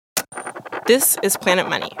This is Planet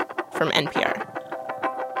Money from NPR.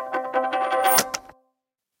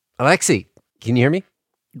 Alexi, can you hear me?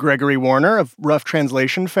 Gregory Warner of Rough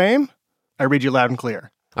Translation fame. I read you loud and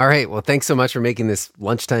clear. All right. Well, thanks so much for making this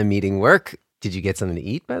lunchtime meeting work. Did you get something to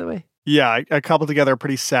eat, by the way? Yeah, I cobbled together a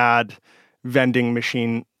pretty sad vending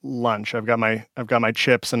machine lunch. I've got my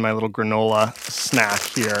chips and my little granola snack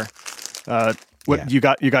here. You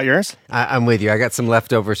got yours? I'm with you. I got some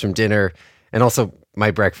leftovers from dinner and also my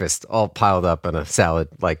breakfast all piled up on a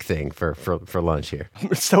salad-like thing for lunch here.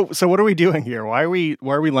 So what are we doing here? Why are we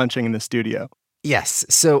lunching in the studio? Yes.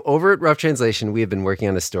 So over at Rough Translation, we have been working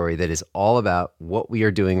on a story that is all about what we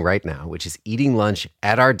are doing right now, which is eating lunch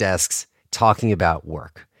at our desks, talking about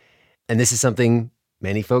work. And this is something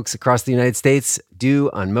many folks across the United States do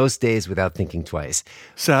on most days without thinking twice.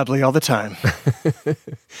 Sadly, all the time.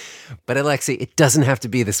 But Alexi, it doesn't have to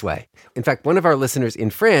be this way. In fact, one of our listeners in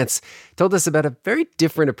France told us about a very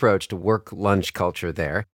different approach to work lunch culture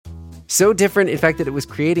there. So different, in fact, that it was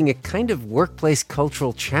creating a kind of workplace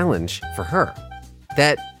cultural challenge for her.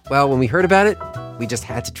 That, well, when we heard about it, we just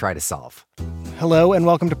had to try to solve. Hello and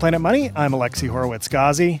welcome to Planet Money. I'm Alexi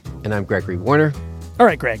Horowitz-Ghazi. And I'm Gregory Warner. All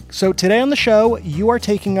right, Greg. So today on the show, you are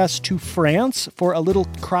taking us to France for a little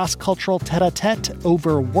cross-cultural tête-à-tête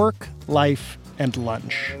over work, life, and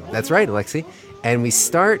lunch. That's right, Alexi. And we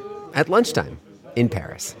start at lunchtime in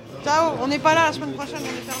Paris.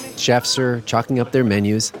 Chefs are chalking up their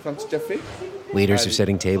menus. Waiters are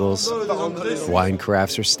setting tables. Wine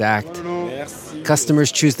carafes are stacked.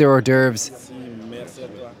 Customers choose their hors d'oeuvres.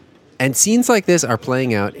 And scenes like this are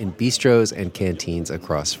playing out in bistros and canteens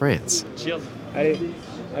across France.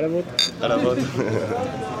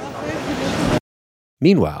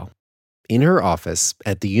 Meanwhile, in her office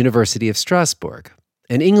at the University of Strasbourg,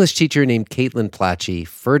 an English teacher named Caitlin Plachy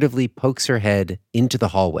furtively pokes her head into the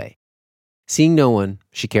hallway. Seeing no one,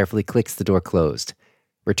 she carefully clicks the door closed,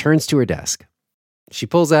 returns to her desk. She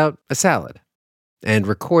pulls out a salad and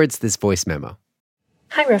records this voice memo.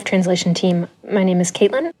 Hi, Rough Translation team. My name is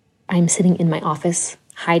Caitlin. I'm sitting in my office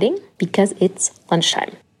hiding because it's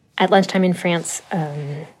lunchtime. At lunchtime in France,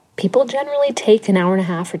 people generally take an hour and a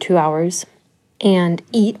half or 2 hours and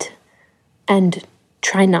eat and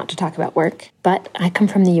try not to talk about work. But I come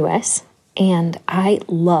from the US and I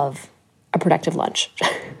love a productive lunch.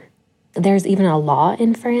 There's even a law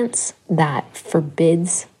in France that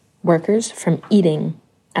forbids workers from eating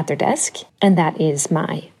at their desk, and that is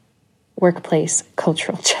my workplace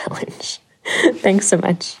cultural challenge. Thanks so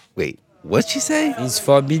much. Wait, what'd she say? It's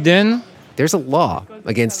forbidden. There's a law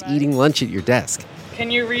against eating lunch at your desk. Can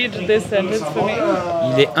you read this sentence for me?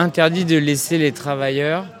 Il est interdit de laisser les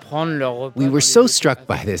travailleurs prendre leur repas. We were so struck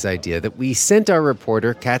by this idea that we sent our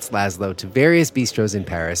reporter, Katz Laszlo, to various bistros in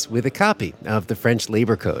Paris with a copy of the French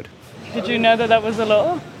labor code. Did you know that was a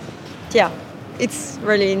law? Yeah, it's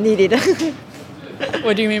really needed.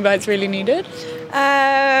 What do you mean by it's really needed?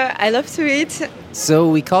 I love to eat. So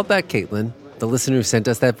we called back Caitlin, the listener who sent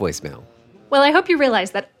us that voicemail. Well, I hope you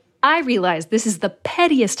realize that I realize this is the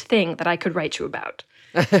pettiest thing that I could write you about.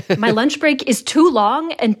 My lunch break is too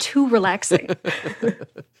long and too relaxing.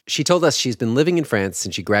 She told us she's been living in France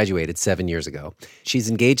since she graduated 7 years ago.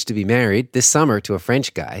 She's engaged to be married this summer to a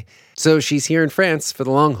French guy, so she's here in France for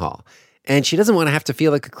the long haul. And she doesn't want to have to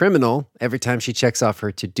feel like a criminal every time she checks off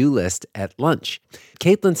her to-do list at lunch.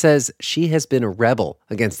 Caitlin says she has been a rebel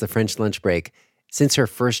against the French lunch break since her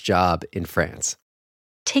first job in France.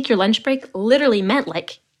 Take your lunch break literally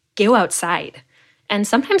meant, go outside. And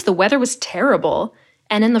sometimes the weather was terrible.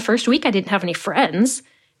 And in the first week, I didn't have any friends.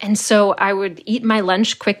 And so I would eat my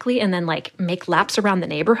lunch quickly and then, make laps around the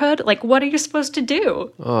neighborhood. What are you supposed to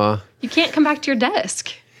do? You can't come back to your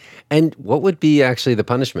desk. And what would be actually the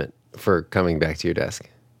punishment for coming back to your desk?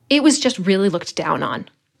 It was just really looked down on.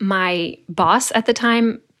 My boss at the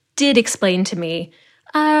time did explain to me,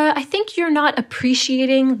 I think you're not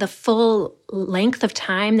appreciating the full length of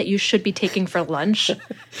time that you should be taking for lunch.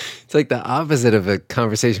 It's like the opposite of a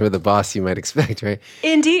conversation with a boss you might expect, right?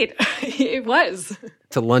 Indeed, it was.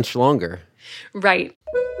 To lunch longer. Right.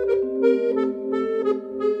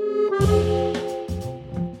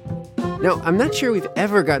 Now, I'm not sure we've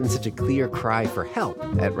ever gotten such a clear cry for help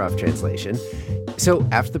at Rough Translation. So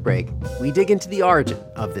after the break, we dig into the origin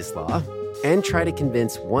of this law and try to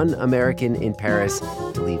convince one American in Paris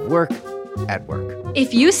to leave work at work.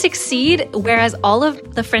 If you succeed, whereas all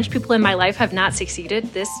of the French people in my life have not succeeded,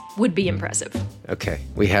 this would be impressive. Okay,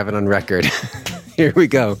 we have it on record. Here we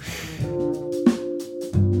go.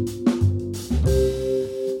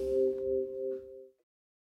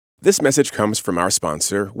 This message comes from our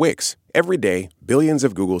sponsor, Wix. Every day, billions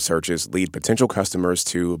of Google searches lead potential customers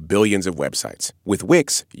to billions of websites. With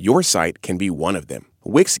Wix, your site can be one of them.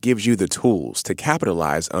 Wix gives you the tools to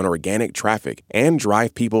capitalize on organic traffic and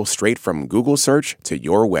drive people straight from Google search to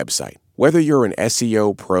your website. Whether you're an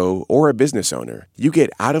SEO pro or a business owner, you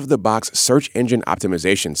get out-of-the-box search engine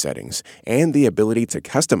optimization settings and the ability to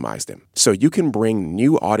customize them so you can bring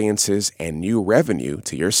new audiences and new revenue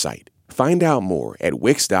to your site. Find out more at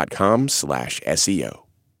wix.com/SEO.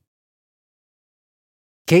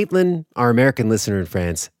 Caitlin, our American listener in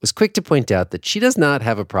France, was quick to point out that she does not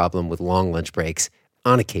have a problem with long lunch breaks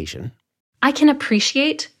on occasion. I can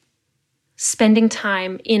appreciate spending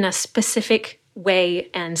time in a specific way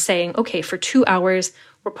and saying, okay, for 2 hours,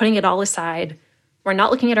 we're putting it all aside. We're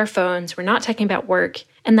not looking at our phones. We're not talking about work.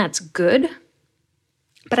 And that's good.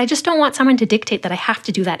 But I just don't want someone to dictate that I have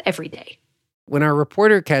to do that every day. When our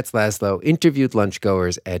reporter Katz Laszlo interviewed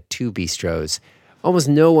lunchgoers at two bistros, almost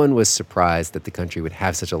no one was surprised that the country would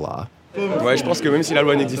have such a law. They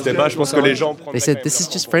said this is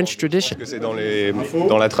just French tradition.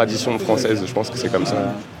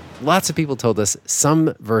 Lots of people told us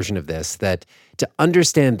some version of this, that to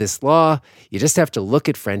understand this law, you just have to look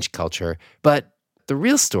at French culture. But the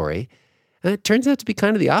real story, it turns out to be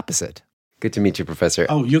kind of the opposite. Good to meet you, Professor.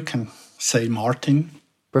 Oh, you can say Martin.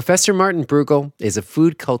 Professor Martin Brugel is a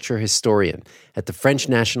food culture historian at the French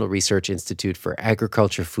National Research Institute for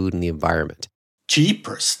Agriculture, Food, and the Environment.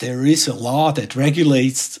 Jeepers, there is a law that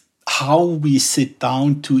regulates how we sit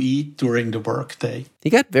down to eat during the workday. He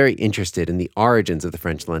got very interested in the origins of the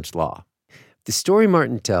French lunch law. The story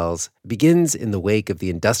Martin tells begins in the wake of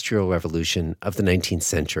the Industrial Revolution of the 19th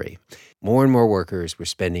century. More and more workers were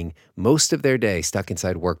spending most of their day stuck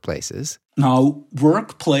inside workplaces. Now,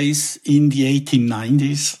 workplace in the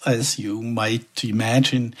 1890s, as you might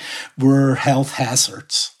imagine, were health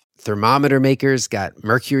hazards. Thermometer makers got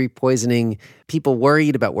mercury poisoning. People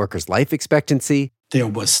worried about workers' life expectancy. There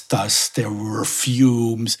was dust, there were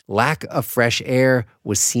fumes. Lack of fresh air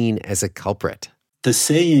was seen as a culprit. The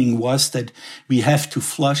saying was that we have to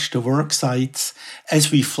flush the work sites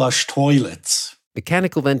as we flush toilets.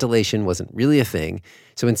 Mechanical ventilation wasn't really a thing,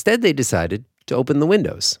 so instead they decided to open the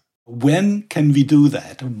windows. When can we do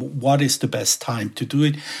that? What is the best time to do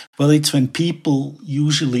it? Well, it's when people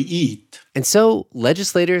usually eat. And so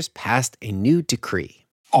legislators passed a new decree.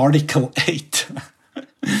 Article 8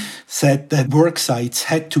 said that work sites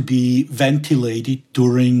had to be ventilated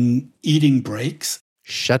during eating breaks.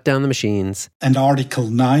 Shut down the machines. And Article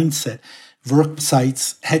 9 said work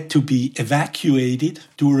sites had to be evacuated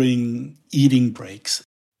during eating breaks.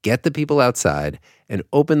 Get the people outside and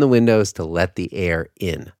open the windows to let the air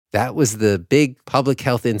in. That was the big public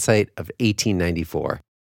health insight of 1894.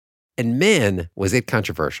 And man, was it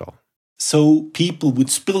controversial. So people would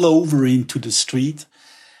spill over into the street,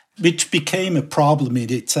 which became a problem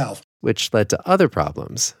in itself. Which led to other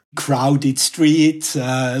problems. Crowded streets,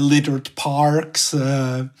 littered parks,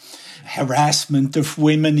 harassment of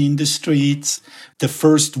women in the streets. The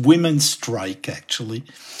first women's strike, actually,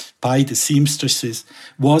 by the seamstresses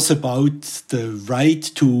was about the right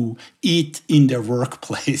to eat in their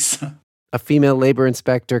workplace. A female labor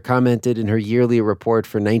inspector commented in her yearly report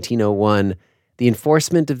for 1901, the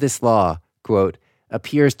enforcement of this law, quote,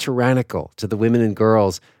 appears tyrannical to the women and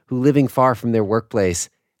girls who, living far from their workplace,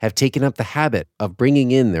 have taken up the habit of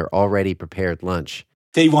bringing in their already prepared lunch.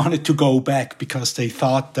 They wanted to go back because they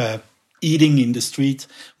thought that eating in the streets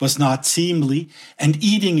was not seemly, and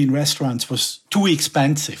eating in restaurants was too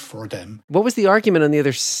expensive for them. What was the argument on the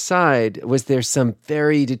other side? Was there some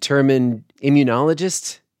very determined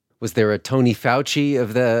immunologist? Was there a Tony Fauci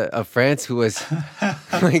of France who was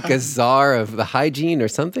like a czar of the hygiene or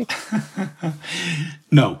something?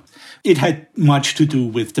 No. It had much to do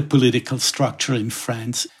with the political structure in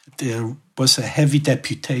France. There was a heavy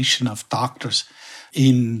deputation of doctors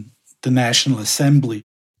in the National Assembly.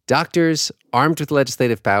 Doctors armed with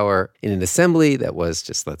legislative power in an assembly that was,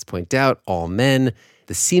 just let's point out, all men.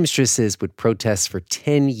 The seamstresses would protest for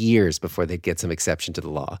 10 years before they'd get some exception to the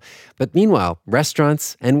law. But meanwhile,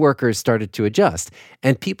 restaurants and workers started to adjust,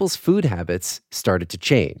 and people's food habits started to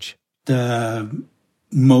change. The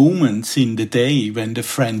moments in the day when the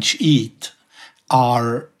French eat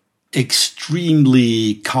are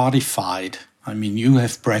extremely codified. I mean, you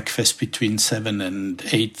have breakfast between 7 and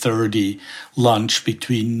 8:30, lunch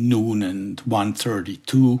between noon and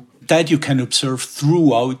 1:32. That you can observe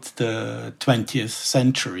throughout the 20th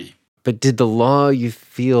century. But did the law, you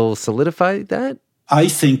feel, solidify that? I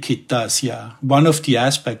think it does, yeah. One of the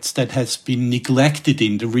aspects that has been neglected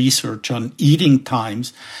in the research on eating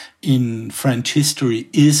times in French history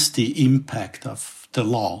is the impact of the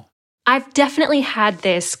law. I've definitely had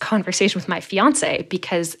this conversation with my fiance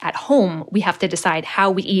because at home we have to decide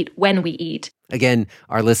how we eat, when we eat. Again,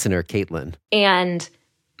 our listener, Caitlin. And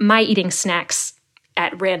my eating snacks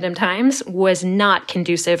at random times was not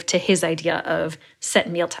conducive to his idea of set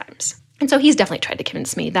meal times. And so he's definitely tried to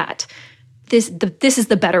convince me that this is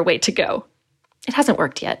the better way to go. It hasn't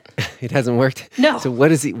worked yet. It hasn't worked? No. So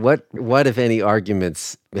what if any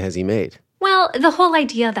arguments has he made? Well, the whole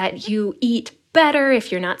idea that you eat better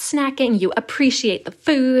if you're not snacking, you appreciate the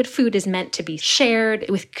food. Food is meant to be shared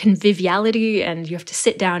with conviviality and you have to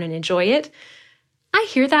sit down and enjoy it. I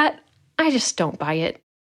hear that. I just don't buy it.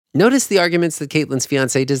 Notice the arguments that Caitlin's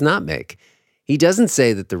fiancé does not make. He doesn't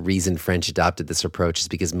say that the reason French adopted this approach is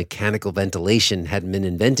because mechanical ventilation hadn't been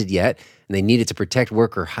invented yet and they needed to protect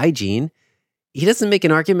worker hygiene. He doesn't make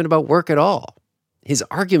an argument about work at all. His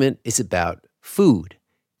argument is about food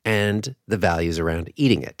and the values around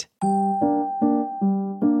eating it.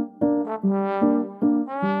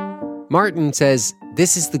 Martin says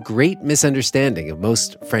this is the great misunderstanding of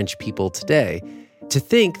most French people today, to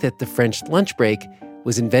think that the French lunch break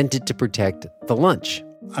was invented to protect the lunch.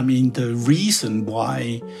 I mean, the reason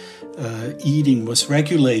why eating was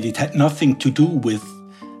regulated had nothing to do with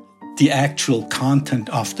the actual content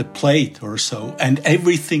of the plate or so, and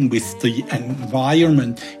everything with the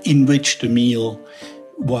environment in which the meal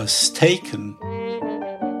was taken.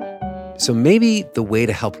 So maybe the way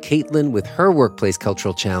to help Caitlin with her workplace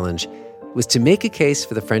cultural challenge was to make a case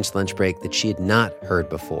for the French lunch break that she had not heard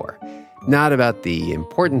before. Not about the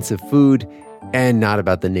importance of food and not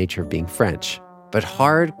about the nature of being French, but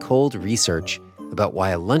hard, cold research about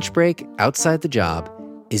why a lunch break outside the job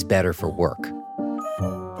is better for work.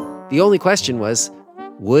 The only question was,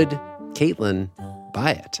 would Caitlin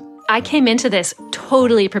buy it? I came into this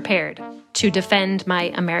totally prepared to defend my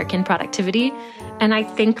American productivity, and I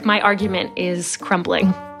think my argument is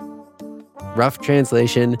crumbling. Rough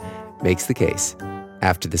Translation makes the case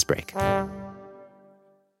after this break.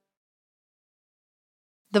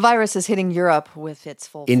 The virus is hitting Europe with its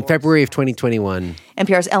full In force. February of 2021,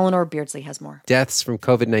 NPR's Eleanor Beardsley has more. Deaths from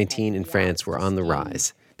COVID-19 in France were on the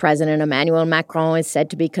rise. President Emmanuel Macron is said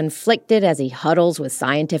to be conflicted as he huddles with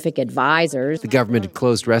scientific advisors. The government had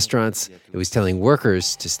closed restaurants. It was telling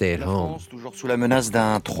workers to stay at home.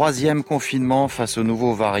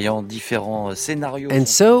 And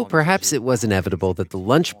so, perhaps it was inevitable that the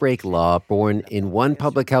lunch break law, born in one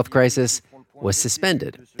public health crisis, was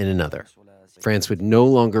suspended in another. France would no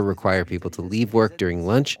longer require people to leave work during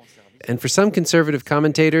lunch. And for some conservative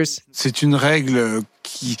commentators,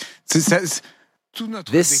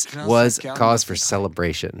 this was cause for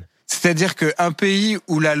celebration. C'est-à-dire qu'un pays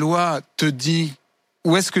où la loi te dit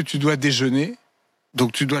où est-ce que tu dois déjeuner,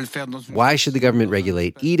 donc tu dois le faire dans une... Why should the government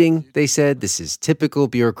regulate eating? They said this is typical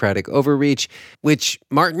bureaucratic overreach, which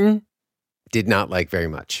Martin did not like very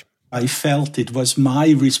much. I felt it was my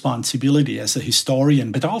responsibility as a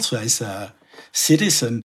historian, but also as a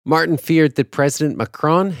citizen. Martin feared that President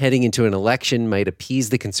Macron, heading into an election, might appease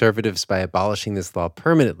the conservatives by abolishing this law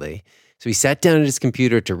permanently. So he sat down at his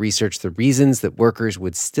computer to research the reasons that workers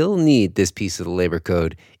would still need this piece of the labor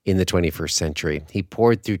code in the 21st century. He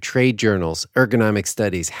poured through trade journals, ergonomic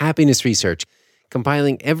studies, happiness research,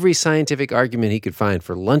 compiling every scientific argument he could find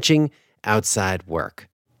for lunching outside work.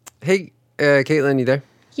 Hey, Caitlin, you there?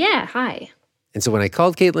 Yeah, hi. And so when I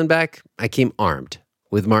called Caitlin back, I came armed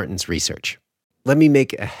with Martin's research. Let me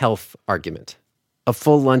make a health argument. A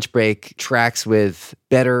full lunch break tracks with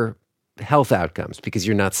better health outcomes because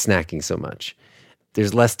you're not snacking so much.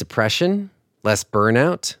 There's less depression, less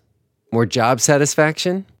burnout, more job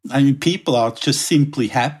satisfaction. I mean, people are just simply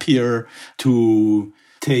happier to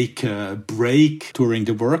take a break during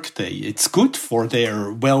the workday. It's good for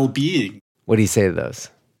their well-being. What do you say to those?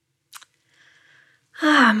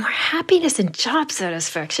 More happiness and job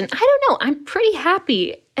satisfaction. I don't know. I'm pretty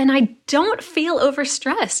happy and I don't feel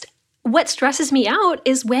overstressed. What stresses me out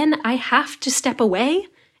is when I have to step away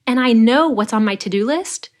and I know what's on my to-do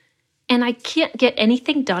list and I can't get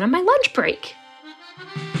anything done on my lunch break.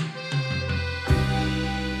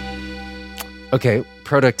 Okay,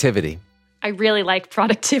 productivity. I really like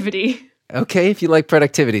productivity. Okay, if you like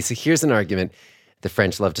productivity. So here's an argument. The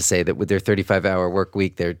French love to say that with their 35-hour work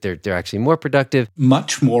week, they're actually more productive.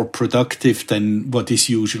 Much more productive than what is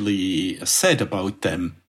usually said about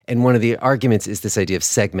them. And one of the arguments is this idea of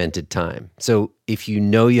segmented time. So if you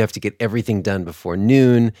know you have to get everything done before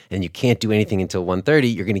noon and you can't do anything until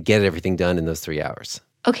 1:30, you're going to get everything done in those 3 hours.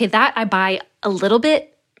 Okay, that I buy a little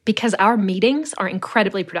bit because our meetings are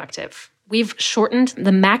incredibly productive. We've shortened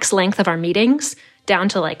the max length of our meetings down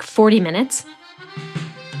to like 40 minutes.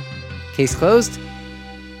 Case closed?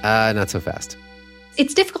 Not so fast.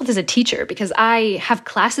 It's difficult as a teacher because I have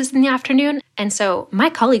classes in the afternoon, and so my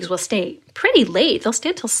colleagues will stay pretty late. They'll stay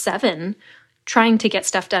until 7 trying to get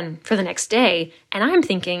stuff done for the next day, and I'm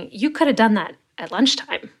thinking, you could have done that at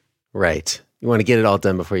lunchtime. Right. You want to get it all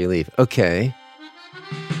done before you leave. Okay.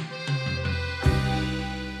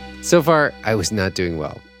 So far, I was not doing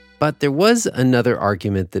well. But there was another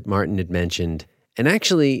argument that Martin had mentioned, and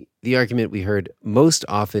actually the argument we heard most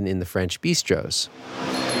often in the French bistros.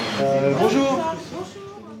 Bonjour.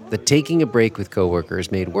 That taking a break with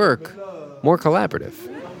coworkers made work more collaborative.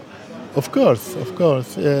 Of course.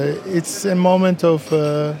 It's a moment of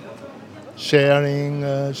sharing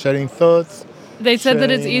thoughts. They said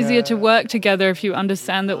that it's easier to work together if you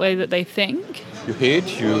understand the way that they think. You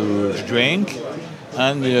eat, you drink,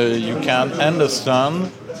 and you can understand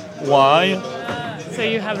why. So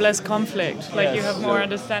you have less conflict, like you have more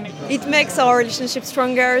understanding. It makes our relationship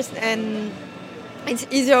stronger, and it's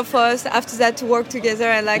easier for us after that to work together.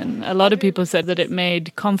 And a lot of people said that it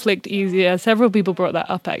made conflict easier. Several people brought that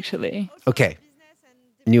up, actually. Okay,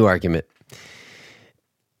 new argument.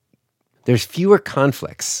 There's fewer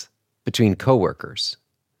conflicts between coworkers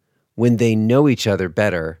when they know each other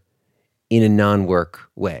better in a non-work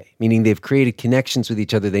way, meaning they've created connections with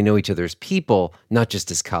each other, they know each other as people, not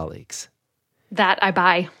just as colleagues. That I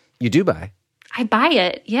buy. You do buy? I buy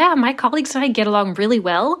it. Yeah, my colleagues and I get along really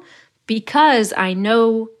well because I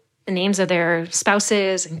know the names of their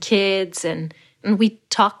spouses and kids, and we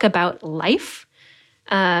talk about life.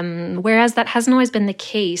 Whereas that hasn't always been the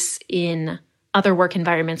case in other work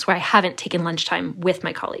environments where I haven't taken lunchtime with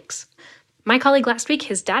my colleagues. My colleague last week,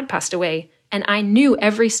 his dad passed away, and I knew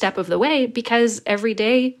every step of the way because every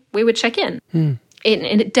day we would check in. And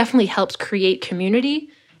it definitely helps create community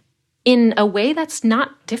in a way that's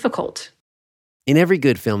not difficult. In every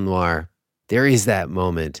good film noir, there is that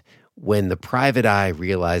moment when the private eye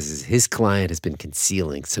realizes his client has been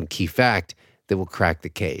concealing some key fact that will crack the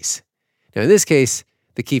case. Now, in this case,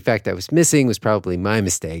 the key fact I was missing was probably my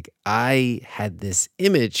mistake. I had this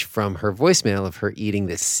image from her voicemail of her eating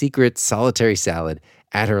this secret solitary salad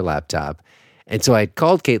at her laptop. And so I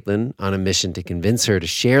called Caitlin on a mission to convince her to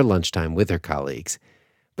share lunchtime with her colleagues.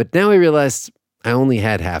 But now I realized I only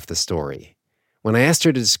had half the story. When I asked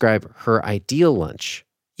her to describe her ideal lunch,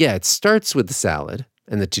 yeah, it starts with the salad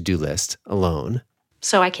and the to-do list alone.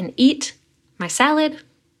 So I can eat my salad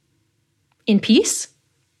in peace,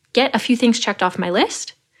 get a few things checked off my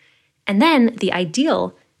list, and then the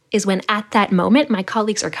ideal is when at that moment my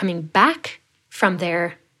colleagues are coming back from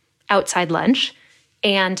their outside lunch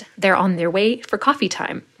and they're on their way for coffee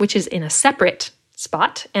time, which is in a separate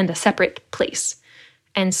spot and a separate place.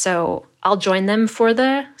 And so I'll join them for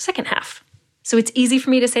the second half. So it's easy for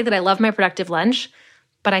me to say that I love my productive lunch,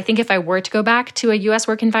 but I think if I were to go back to a US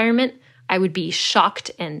work environment, I would be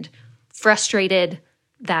shocked and frustrated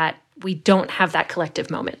that we don't have that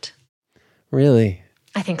collective moment. Really?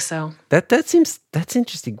 I think so. That's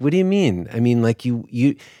interesting. What do you mean? I mean, like you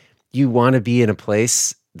want to be in a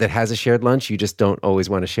place that has a shared lunch, you just don't always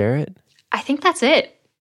want to share it? I think that's it.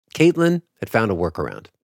 Caitlin had found a workaround,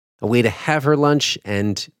 a way to have her lunch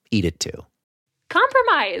and eat it too.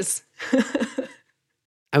 Compromise.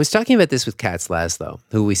 I was talking about this with Katz Laszlo,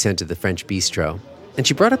 who we sent to the French bistro, and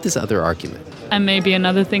she brought up this other argument. And maybe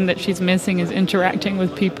another thing that she's missing is interacting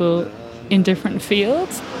with people in different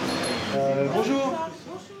fields. Bonjour.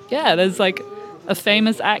 Yeah, there's like a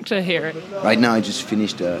famous actor here. Right now I just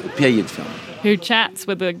finished a period film. Who chats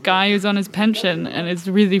with a guy who's on his pension and is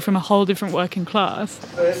really from a whole different working class.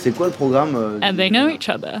 C'est quoi le programme? And they know each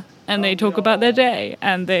other. And they talk about their day.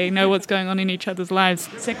 And they know what's going on in each other's lives.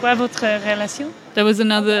 C'est quoi votre relation? There was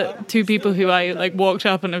another two people who I walked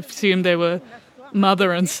up and assumed they were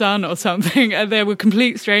mother and son or something. And they were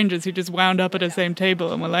complete strangers who just wound up at the same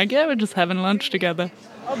table and were like, yeah, we're just having lunch together.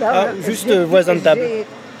 Juste voisin de table.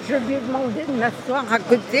 Je lui ai demandé de m'asseoir à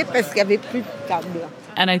côté parce qu'il n'y avait plus de table.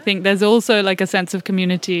 And I think there's also like a sense of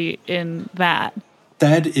community in that.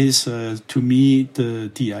 That is, to me,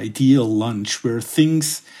 the ideal lunch where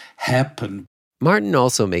things happen. Martin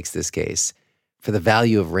also makes this case for the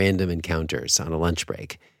value of random encounters on a lunch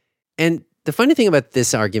break. And the funny thing about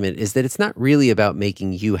this argument is that it's not really about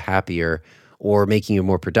making you happier or making you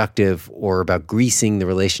more productive or about greasing the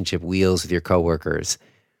relationship wheels with your coworkers.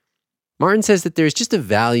 Martin says that there's just a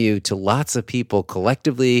value to lots of people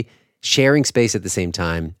collectively sharing space at the same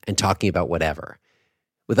time and talking about whatever.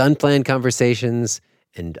 With unplanned conversations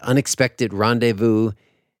and unexpected rendezvous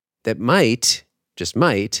that might, just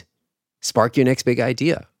might, spark your next big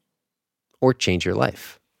idea or change your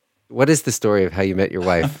life. What is the story of how you met your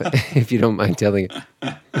wife, if you don't mind telling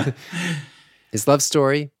it? His love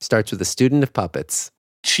story starts with a student of puppets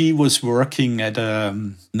She was working at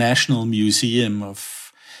a National Museum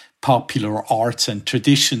of Popular Arts and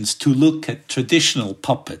Traditions to look at traditional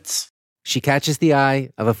puppets. She catches the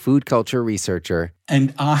eye of a food culture researcher.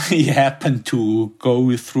 And I happened to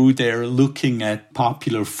go through there looking at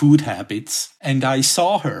popular food habits, and I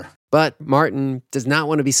saw her. But Martin does not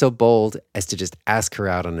want to be so bold as to just ask her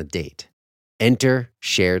out on a date. Enter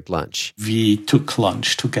shared lunch. We took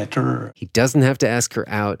lunch together. He doesn't have to ask her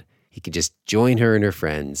out. He can just join her and her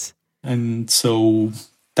friends. And so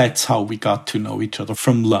that's how we got to know each other.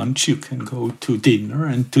 From lunch, you can go to dinner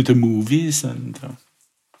and to the movies, and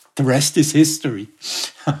the rest is history.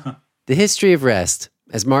 The history of rest,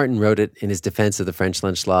 as Martin wrote it in his defense of the French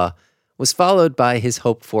lunch law, was followed by his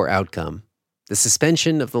hoped-for outcome. The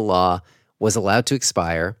suspension of the law was allowed to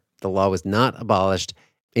expire. The law was not abolished.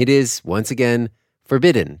 It is, once again,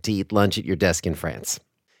 forbidden to eat lunch at your desk in France.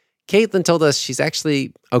 Caitlin told us she's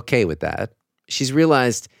actually okay with that. She's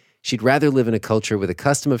realized she'd rather live in a culture with a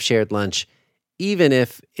custom of shared lunch, even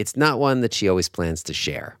if it's not one that she always plans to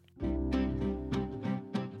share.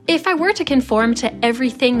 If I were to conform to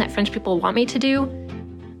everything that French people want me to do,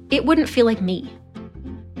 it wouldn't feel like me.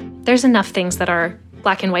 There's enough things that are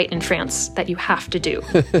black and white in France that you have to do.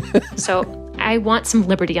 So I want some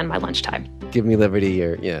liberty on my lunchtime. Give me liberty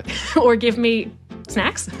or, yeah. Or give me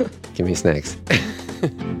snacks. Give me snacks.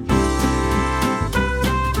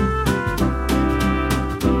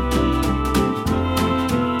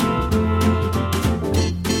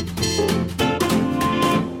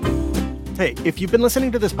 Hey, if you've been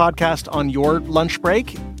listening to this podcast on your lunch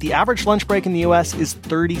break, the average lunch break in the US is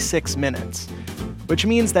 36 minutes, which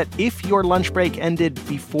means that if your lunch break ended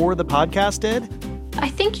before the podcast did, I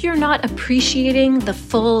think you're not appreciating the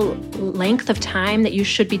full length of time that you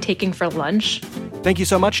should be taking for lunch. Thank you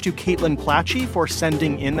so much to Caitlin Platchey for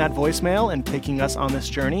sending in that voicemail and taking us on this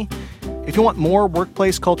journey. If you want more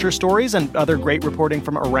workplace culture stories and other great reporting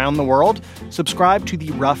from around the world, subscribe to the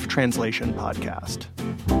Rough Translation podcast.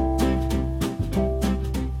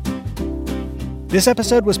 This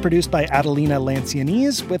episode was produced by Adelina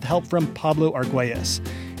Lancianese with help from Pablo Arguelles.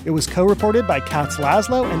 It was co-reported by Katz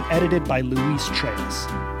Laszlo and edited by Luis Treyes.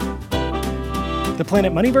 The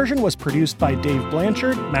Planet Money version was produced by Dave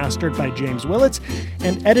Blanchard, mastered by James Willits,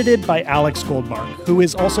 and edited by Alex Goldmark, who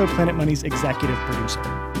is also Planet Money's executive producer.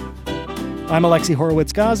 I'm Alexi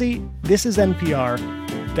Horowitz-Ghazi. This is NPR.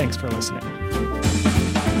 Thanks for listening.